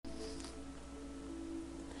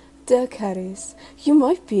Dear Caris, you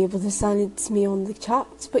might be able to silence me on the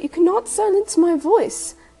chat, but you cannot silence my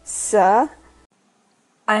voice, sir.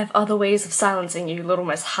 I have other ways of silencing you, Little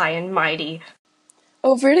Miss High and Mighty.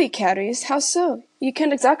 Oh, really, Caris? How so? You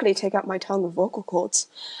can't exactly take out my tongue with vocal cords.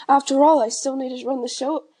 After all, I still need to run the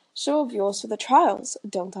show of yours for the trials,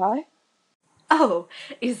 don't I? Oh,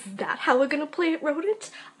 is that how we're gonna play it, Rodent?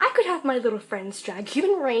 I could have my little friends drag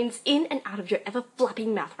human brains in and out of your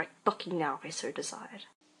ever-flapping mouth right fucking now if I so desired.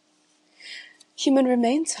 Human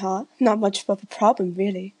remains, huh? Not much of a problem,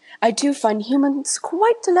 really. I do find humans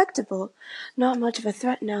quite delectable. Not much of a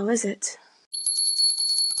threat now, is it?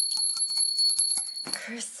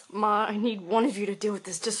 Chris, Ma, I need one of you to deal with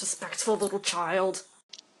this disrespectful little child.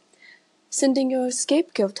 Sending you a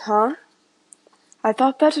scapegoat, huh? I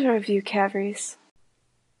thought better of you, Caris.